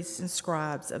chief priests and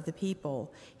scribes of the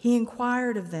people, he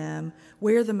inquired of them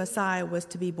where the Messiah was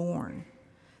to be born.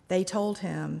 They told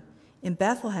him, "In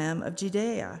Bethlehem of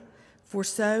Judea, for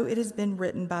so it has been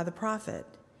written by the prophet.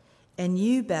 And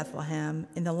you, Bethlehem,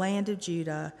 in the land of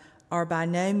Judah, are by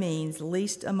no means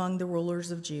least among the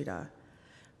rulers of Judah.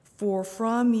 For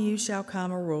from you shall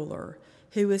come a ruler,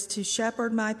 who is to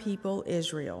shepherd my people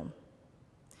Israel."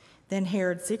 Then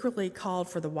Herod secretly called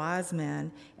for the wise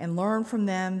men and learned from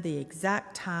them the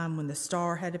exact time when the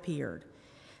star had appeared.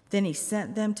 Then he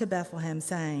sent them to Bethlehem,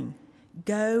 saying,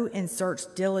 "Go and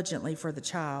search diligently for the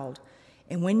child,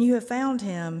 and when you have found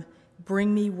him,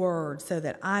 bring me word so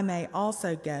that I may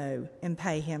also go and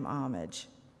pay him homage."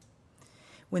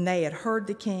 When they had heard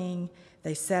the king,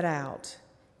 they set out,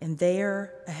 and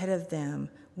there ahead of them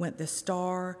went the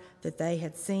star that they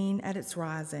had seen at its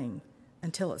rising,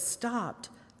 until it stopped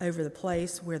over the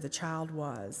place where the child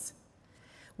was.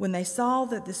 When they saw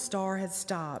that the star had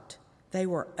stopped, they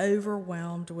were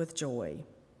overwhelmed with joy.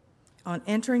 On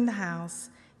entering the house,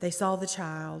 they saw the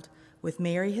child with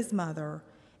Mary his mother,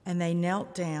 and they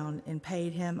knelt down and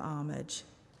paid him homage.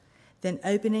 Then,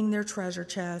 opening their treasure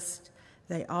chest,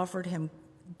 they offered him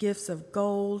gifts of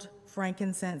gold,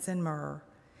 frankincense, and myrrh.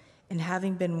 And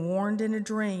having been warned in a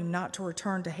dream not to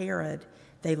return to Herod,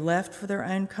 they left for their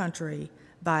own country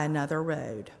by another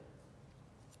road.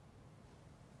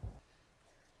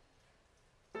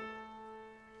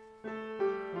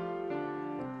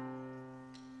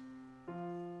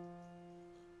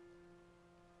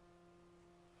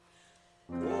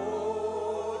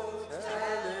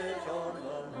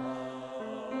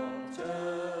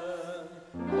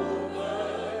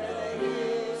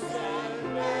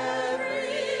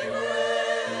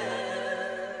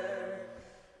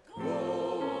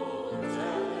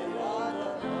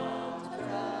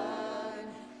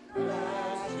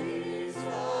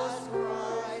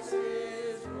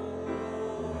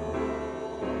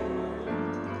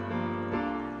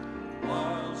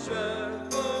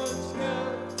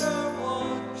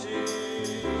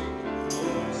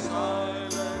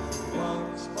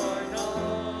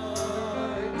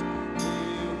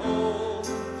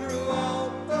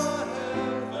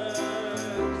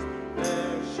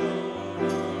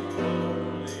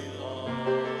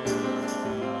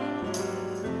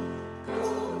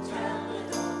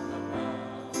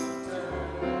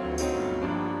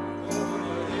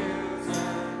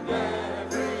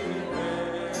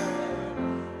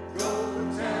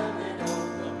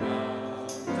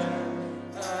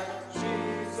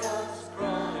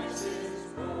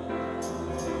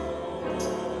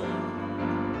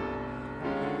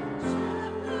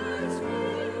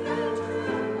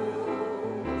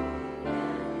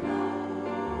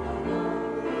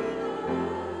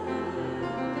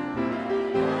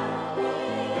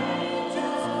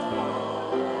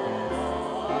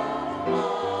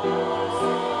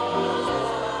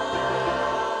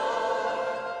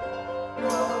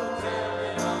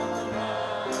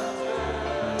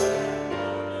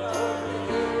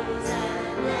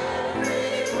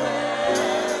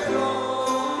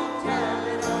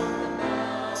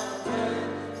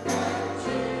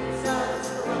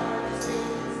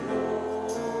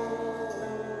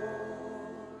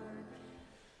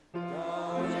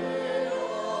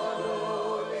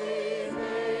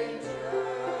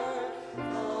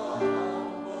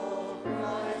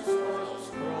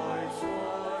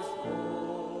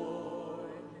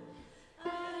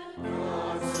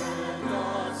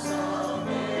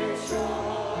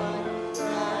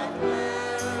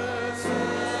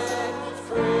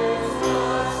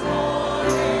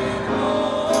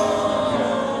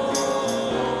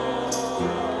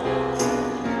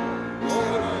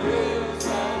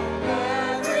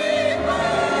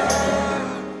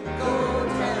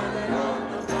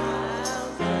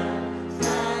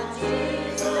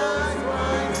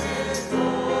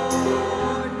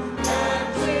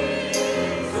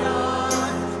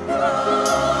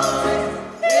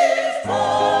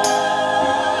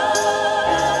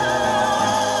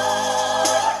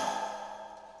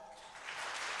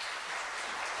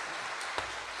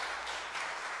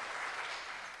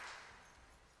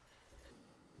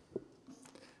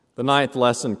 The ninth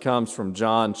lesson comes from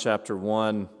John chapter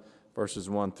 1, verses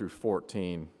 1 through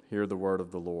 14. Hear the word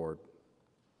of the Lord.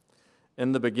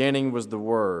 In the beginning was the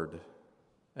Word,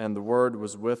 and the Word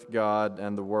was with God,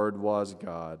 and the Word was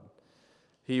God.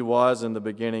 He was in the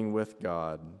beginning with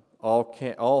God.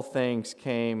 All things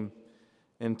came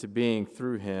into being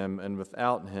through him, and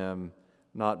without him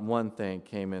not one thing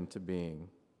came into being.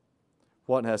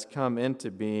 What has come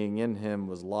into being in him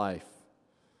was life,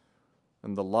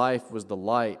 and the life was the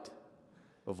light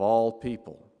of all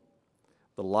people.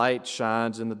 The light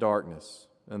shines in the darkness,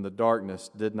 and the darkness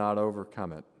did not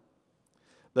overcome it.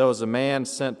 There was a man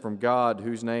sent from God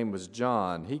whose name was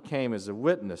John. He came as a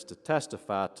witness to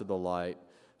testify to the light,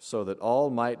 so that all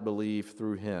might believe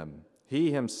through him.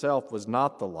 He himself was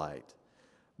not the light,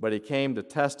 but he came to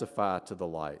testify to the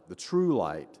light. The true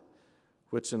light,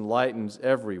 which enlightens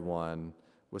everyone,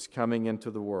 was coming into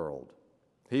the world.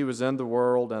 He was in the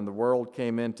world, and the world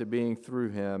came into being through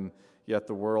him, yet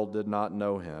the world did not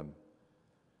know him.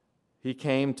 He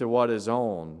came to what is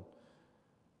own,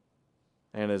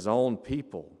 and his own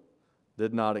people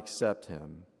did not accept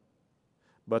him.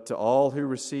 But to all who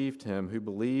received him, who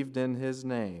believed in his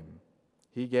name,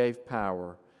 he gave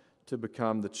power to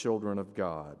become the children of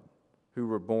God. who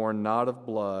were born not of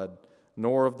blood,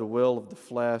 nor of the will of the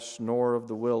flesh, nor of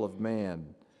the will of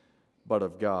man, but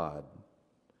of God.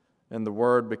 And the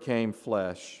Word became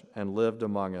flesh and lived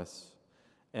among us,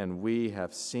 and we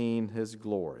have seen his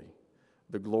glory,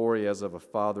 the glory as of a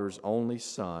Father's only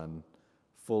Son,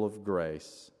 full of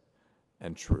grace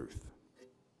and truth.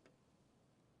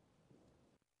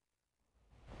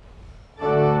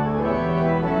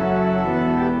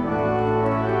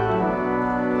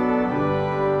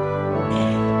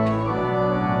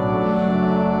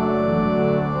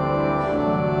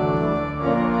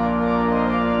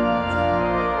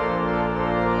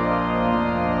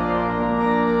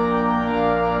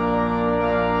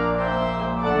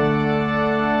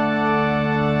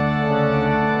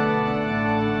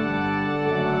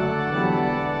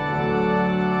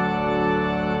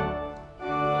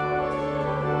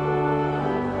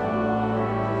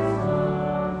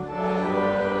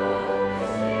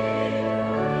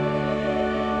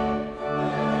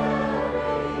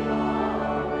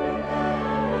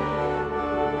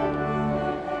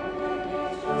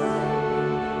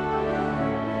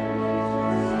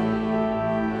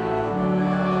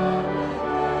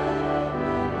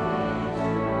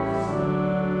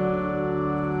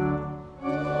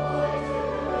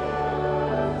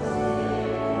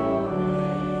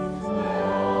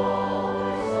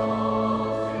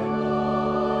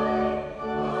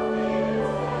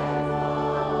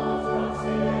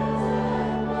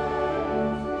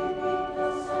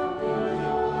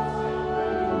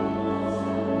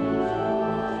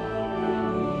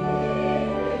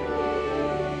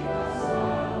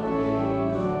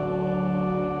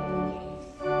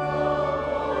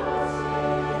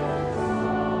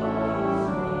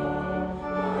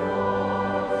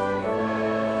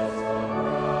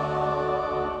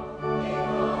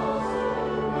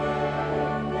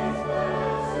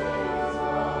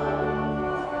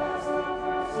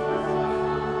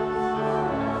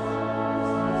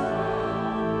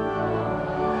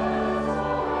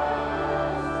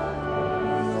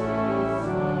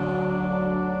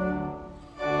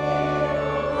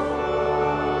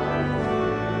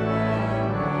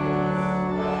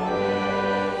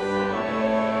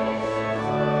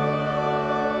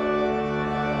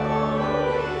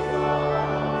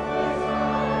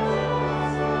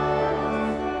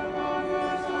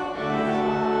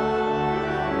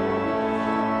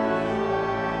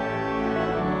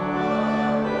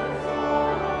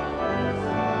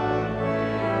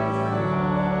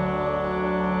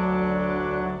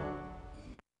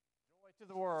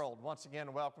 Once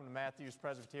again, welcome to Matthews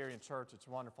Presbyterian Church. It's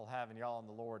wonderful having y'all in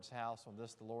the Lord's house on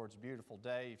this, the Lord's beautiful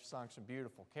day. You've sung some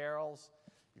beautiful carols.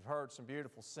 You've heard some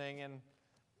beautiful singing.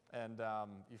 And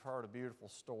you've heard a beautiful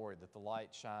story that the light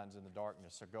shines in the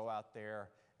darkness. So go out there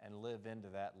and live into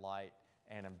that light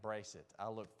and embrace it. I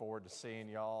look forward to seeing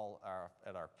y'all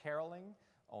at our caroling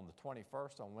on the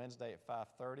 21st on Wednesday at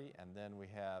 5:30. And then we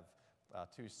have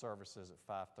two services at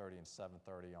 5:30 and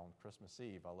 7:30 on Christmas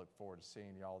Eve. I look forward to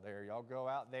seeing y'all there. Y'all go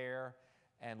out there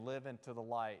and live into the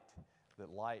light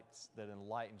that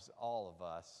enlightens all of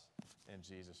us in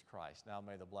Jesus Christ. Now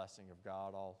may the blessing of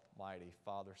God Almighty,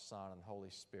 Father, Son, and Holy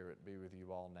Spirit be with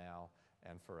you all now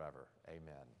and forever.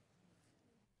 Amen.